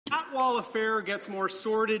Atwal affair gets more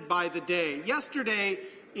sordid by the day. Yesterday,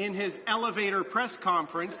 in his elevator press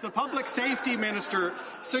conference, the Public Safety Minister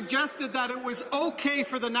suggested that it was okay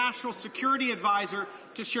for the National Security Advisor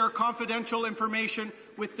to share confidential information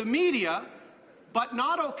with the media, but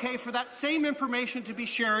not okay for that same information to be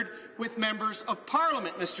shared with members of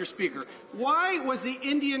Parliament, Mr. Speaker. Why was the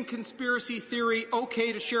Indian conspiracy theory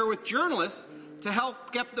okay to share with journalists to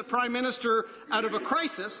help get the Prime Minister out of a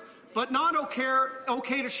crisis, but not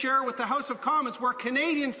okay to share with the House of Commons, where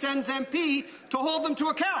Canadians sends MP to hold them to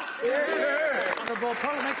account? Honourable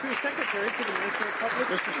Parliamentary Secretary to the Minister of Public.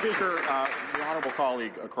 Mr. Speaker, the honourable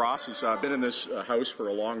colleague across, who's been in this House for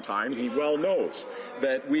a long time, he well knows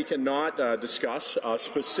that we cannot discuss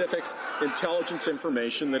specific intelligence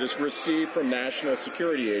information that is received from national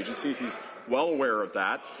security agencies. He's well aware of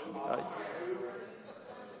that.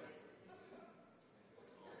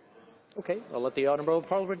 Okay, I'll let the Honourable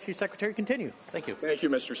Parliamentary Secretary continue. Thank you. Thank you,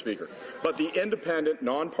 Mr. Speaker. But the independent,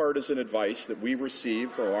 nonpartisan advice that we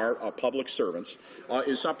receive from our public servants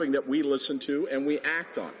is something that we listen to and we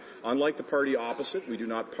act on. Unlike the party opposite, we do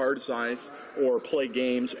not particize or play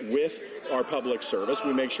games with our public service.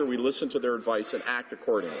 We make sure we listen to their advice and act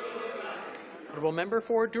accordingly. Honourable Member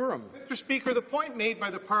for Durham. Mr. Speaker, the point made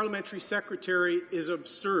by the Parliamentary Secretary is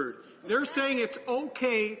absurd. They're saying it's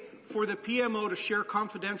okay for the PMO to share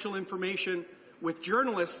confidential information with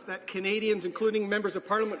journalists that Canadians, including members of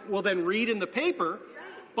Parliament, will then read in the paper,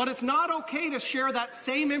 but it's not okay to share that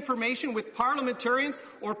same information with parliamentarians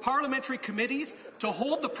or parliamentary committees to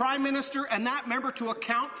hold the Prime Minister and that member to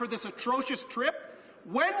account for this atrocious trip?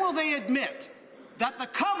 When will they admit that the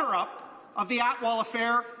cover-up of the Atwal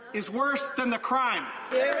affair is worse than the crime?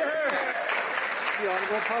 The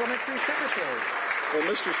Honourable Parliamentary Secretary. Well,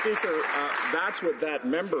 Mr. Speaker, that's what that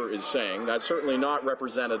member is saying. That's certainly not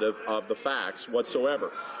representative of the facts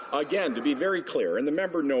whatsoever. Again, to be very clear, and the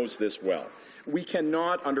member knows this well, we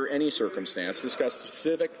cannot, under any circumstance, discuss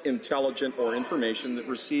specific intelligence or information that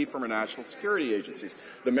received from our national security agencies.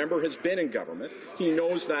 The member has been in government. He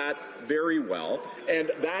knows that very well,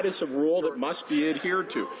 and that is a rule that must be adhered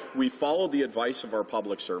to. We follow the advice of our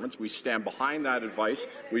public servants. We stand behind that advice.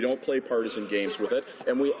 We don't play partisan games with it,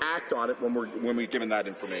 and we act on it when we're given that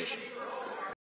information.